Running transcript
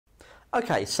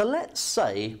Okay, so let's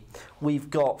say we've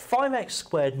got 5x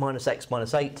squared minus x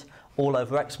minus 8 all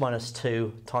over x minus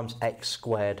 2 times x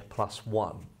squared plus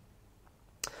 1.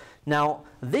 Now,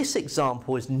 this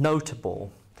example is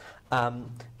notable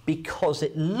because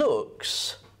it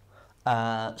looks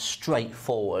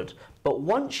straightforward, but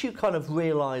once you kind of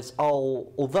realise, oh,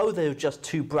 although there are just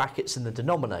two brackets in the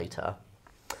denominator,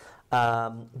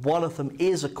 one of them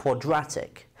is a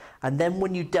quadratic. And then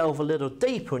when you delve a little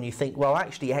deeper and you think, well,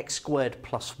 actually x squared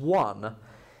plus 1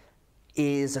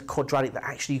 is a quadratic that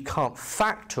actually you can't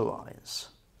factorise.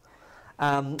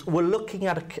 We're looking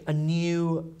at a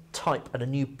new type and a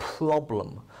new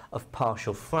problem of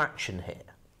partial fraction here.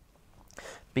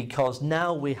 Because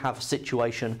now we have a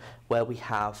situation where we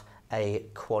have a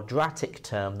quadratic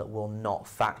term that will not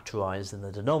factorise in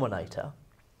the denominator.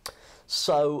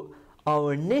 So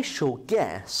our initial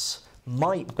guess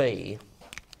might be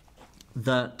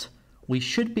that we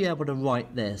should be able to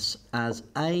write this as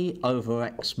a over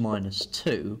x minus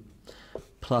 2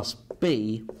 plus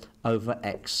b over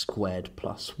x squared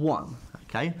plus 1.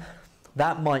 Okay,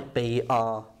 that might be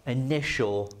our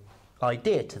initial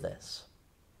idea to this.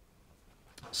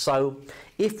 So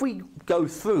if we go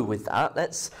through with that,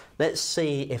 let's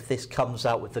see if this comes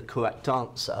out with the correct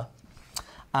answer.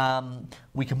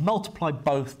 We can multiply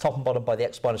both top and bottom by the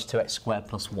x minus 2x squared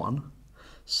plus 1.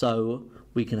 So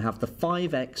we can have the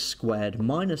 5x squared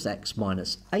minus x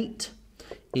minus 8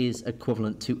 is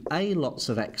equivalent to a lots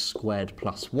of x squared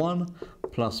plus 1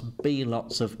 plus b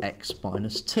lots of x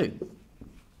minus 2.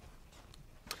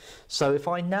 So if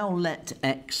I now let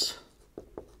x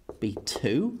be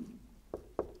 2,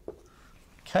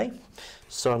 okay,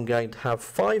 so I'm going to have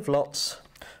 5 lots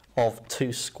of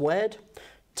 2 squared,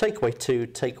 take away 2,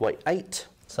 take away 8,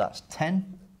 so that's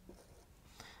 10.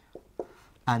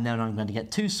 And then I'm going to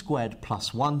get 2 squared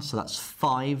plus 1, so that's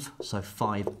 5, so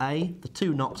 5a. The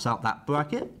 2 knocks out that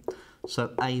bracket,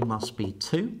 so a must be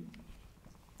 2.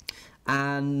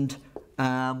 And,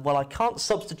 well, I can't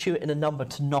substitute in a number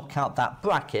to knock out that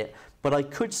bracket, but I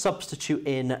could substitute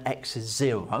in x is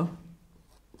 0.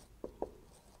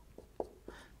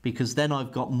 Because then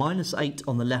I've got minus 8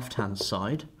 on the left-hand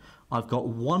side. I've got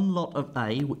one lot of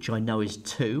a, which I know is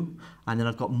 2, and then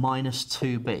I've got minus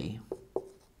 2b.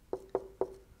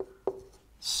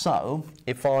 So,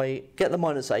 if I get the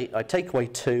minus 8, I take away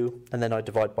 2, and then I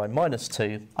divide by minus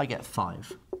 2, I get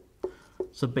 5.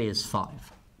 So b is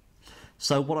 5.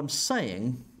 So what I'm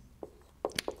saying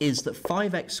is that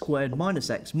 5x squared minus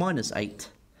x minus 8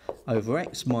 over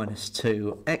x minus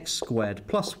 2 x squared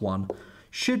plus 1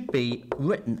 should be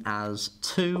written as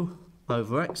 2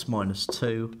 over x minus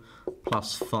 2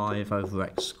 plus 5 over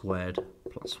x squared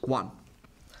plus 1.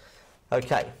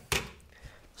 Okay,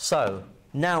 so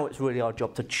now it's really our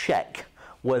job to check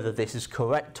whether this is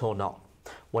correct or not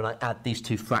when I add these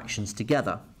two fractions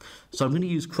together. So I'm going to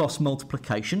use cross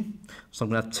multiplication. So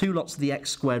I'm going to have 2 lots of the x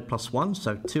squared plus 1,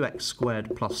 so 2x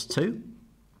squared plus 2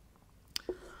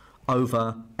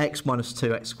 over x minus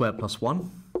 2 x squared plus 1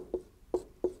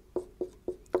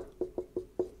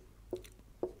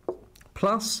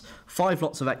 plus 5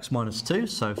 lots of x minus 2,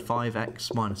 so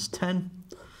 5x minus 10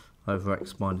 over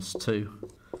x minus 2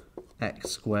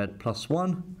 x squared plus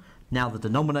 1. Now the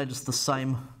denominator is the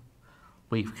same.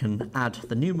 We can add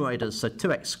the numerators, so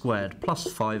 2x squared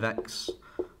plus 5x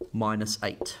minus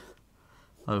 8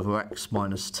 over x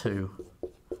minus 2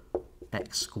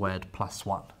 x squared plus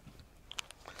 1,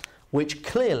 which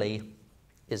clearly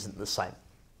isn't the same.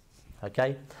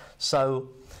 Okay, so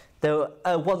there,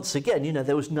 once again, you know,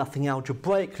 there was nothing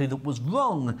algebraically that was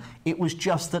wrong. It was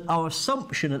just that our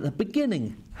assumption at the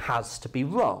beginning has to be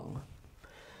wrong.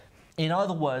 In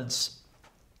other words,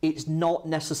 it's not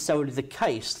necessarily the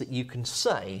case that you can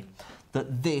say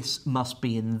that this must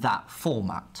be in that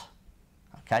format.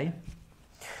 Okay?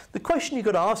 The question you've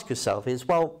got to ask yourself is,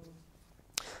 well,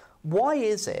 why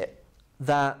is it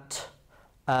that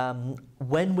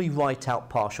when we write out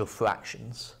partial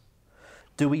fractions,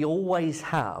 do we always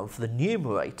have the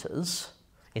numerators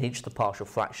in each of the partial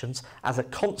fractions as a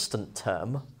constant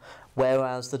term,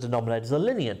 whereas the denominator is a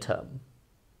linear term?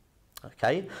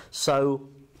 Okay, so,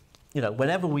 you know,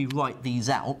 whenever we write these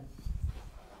out,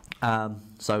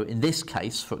 so in this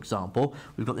case, for example,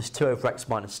 we've got this 2 over x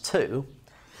minus 2,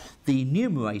 the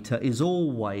numerator is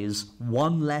always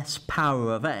 1 less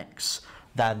power of x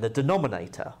than the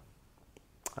denominator.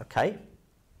 Okay?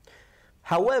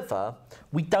 However,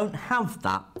 we don't have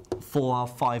that for our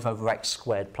 5 over x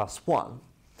squared plus 1,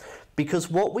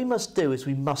 because what we must do is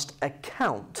we must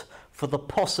account for the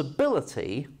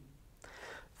possibility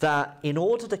that in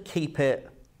order to keep it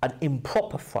an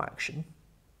improper fraction,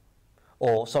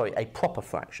 or sorry, a proper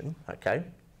fraction, okay,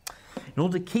 in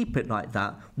order to keep it like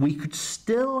that, we could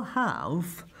still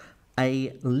have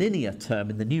a linear term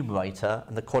in the numerator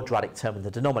and the quadratic term in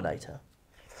the denominator.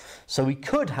 So we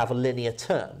could have a linear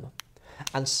term.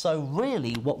 And so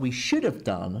really what we should have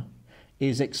done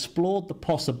is explored the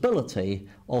possibility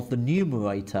of the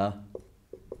numerator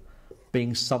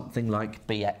being something like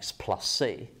bx plus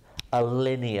c, a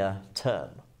linear term.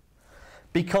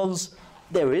 Because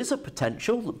there is a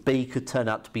potential that b could turn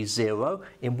out to be 0,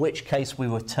 in which case we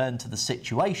return to the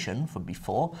situation from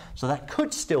before, so that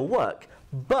could still work,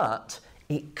 but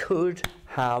it could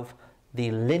have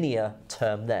the linear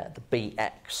term there, the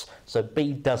bx. So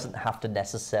b doesn't have to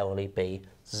necessarily be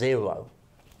 0.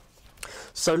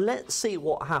 So let's see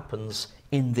what happens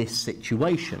in this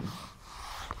situation.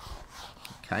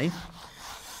 Okay,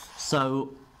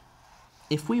 so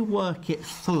if we work it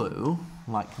through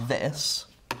like this,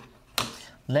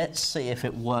 let's see if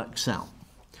it works out.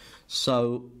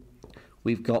 So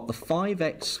we've got the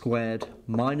 5x squared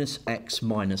minus x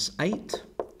minus 8,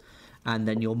 and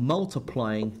then you're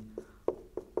multiplying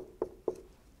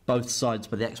both sides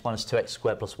by the x minus 2x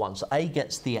squared plus 1. So a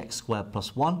gets the x squared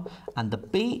plus 1, and the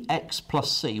bx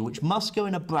plus c, which must go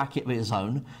in a bracket of its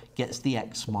own, gets the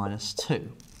x minus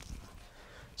 2.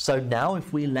 So now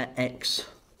if we let x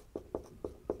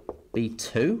be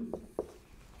 2,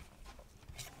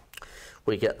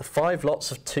 we get the 5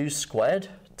 lots of 2 squared,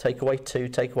 take away 2,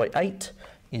 take away 8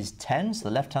 is 10, so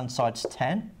the left-hand side's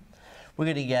 10. We're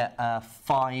going to get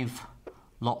 5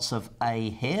 lots of a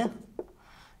here,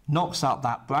 knocks out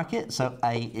that bracket, so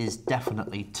a is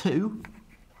definitely 2.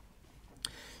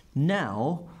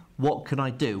 Now, what can I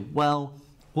do? Well,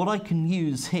 what I can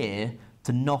use here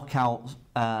to knock out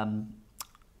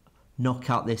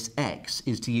this x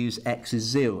is to use x is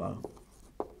 0.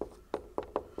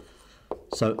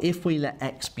 So if we let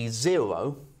x be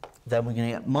 0, then we're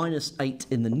going to get minus 8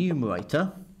 in the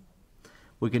numerator.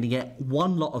 We're going to get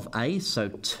 1 lot of a, so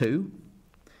 2.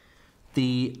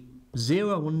 The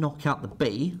 0 will knock out the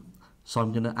b, so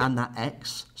I'm going to add that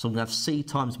x. So I'm going to have c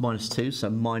times minus 2, so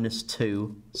minus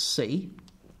 2c.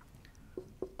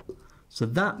 So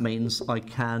that means I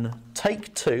can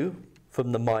take 2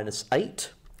 from the minus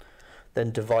 8,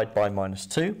 then divide by minus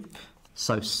 2.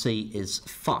 So c is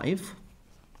 5.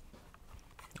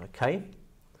 Okay,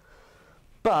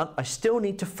 but I still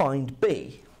need to find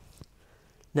b.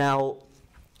 Now,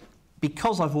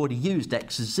 because I've already used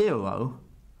x as 0,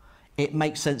 it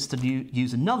makes sense to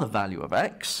use another value of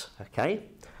x, okay,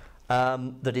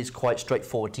 that is quite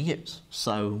straightforward to use.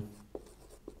 So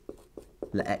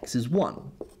let x is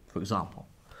 1, for example.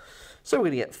 So we're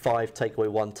going to get 5, take away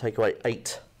 1, take away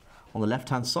 8 on the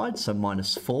left-hand side, so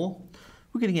minus 4.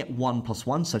 We're going to get 1 plus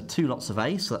 1, so 2 lots of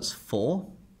a, so that's 4.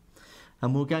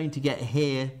 And we're going to get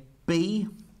here b,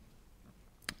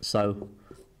 so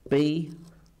b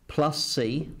plus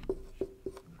c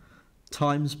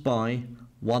times by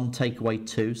 1 take away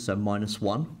 2, so minus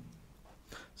 1.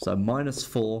 So minus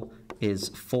 4 is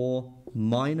 4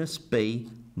 minus b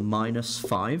minus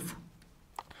 5.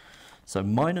 So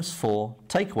minus 4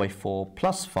 take away 4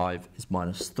 plus 5 is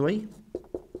minus 3.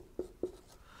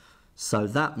 So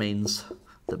that means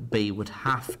that b would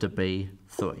have to be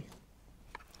 3.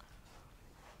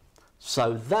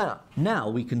 So that, now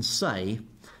we can say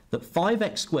that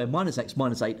 5x squared minus x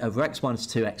minus 8 over x minus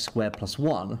 2x squared plus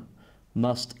 1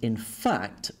 must in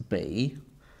fact be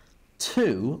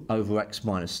 2 over x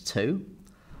minus 2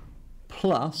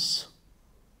 plus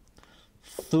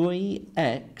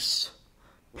 3x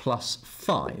plus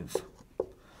 5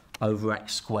 over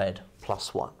x squared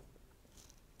plus 1.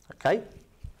 Okay?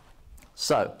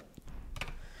 So,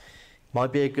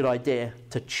 might be a good idea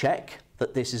to check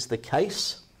that this is the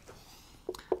case.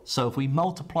 So if we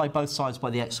multiply both sides by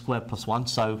the x squared plus 1,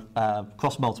 so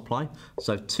cross multiply,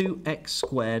 so 2x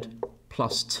squared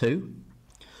plus 2.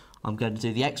 I'm going to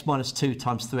do the x minus 2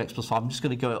 times 3x plus 5. I'm just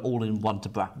going to go it all in one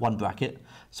bracket.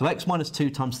 So x minus 2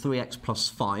 times 3x plus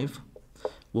 5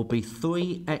 will be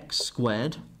 3x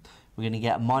squared. We're going to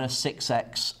get a minus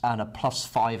 6x and a plus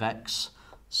 5x,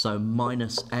 so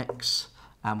minus x.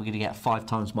 And we're going to get 5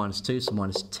 times minus 2, so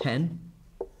minus 10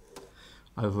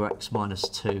 over x minus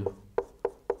 2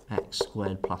 x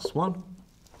squared plus 1.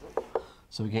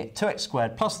 So we get 2x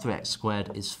squared plus 3x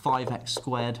squared is 5x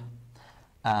squared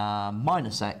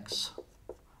minus x,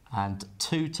 and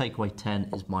 2 take away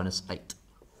 10 is minus 8,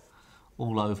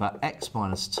 all over x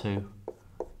minus 2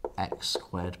 x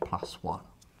squared plus 1.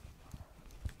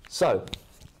 So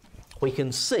we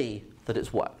can see that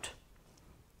it's worked.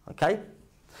 Okay?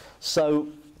 So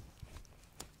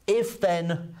if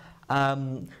then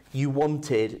you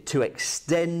wanted to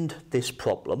extend this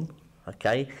problem,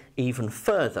 okay, even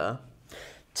further,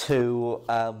 to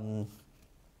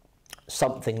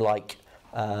something like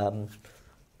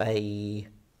a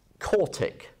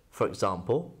quartic, for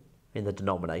example, in the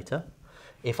denominator,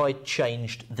 if I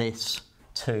changed this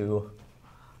to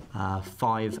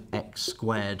 5x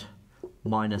squared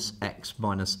minus x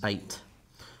minus 8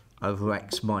 over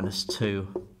x minus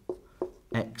 2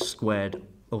 x squared,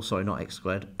 oh sorry, not x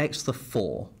squared, x to the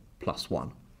 4 plus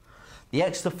 1. The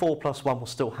x to the 4 plus 1 will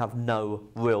still have no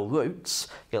real roots.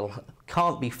 It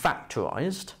can't be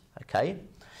factorised, okay?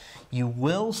 You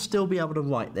will still be able to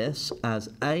write this as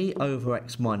a over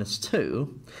x minus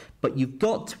 2, but you've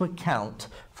got to account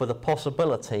for the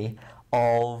possibility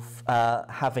of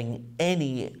having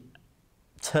any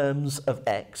terms of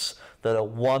x that are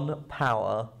 1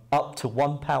 power, up to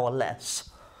 1 power less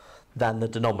than the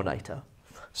denominator.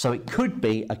 So it could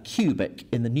be a cubic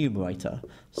in the numerator.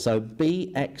 So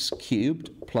bx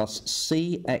cubed plus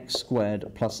cx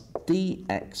squared plus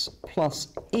dx plus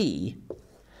e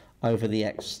over the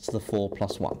x to the 4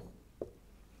 plus 1.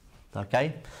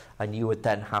 Okay? And you would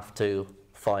then have to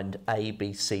find a,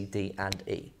 b, c, d, and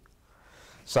e.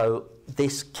 So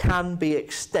this can be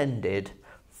extended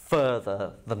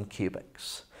further than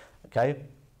cubics. Okay?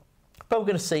 But we're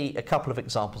going to see a couple of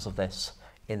examples of this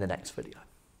in the next video.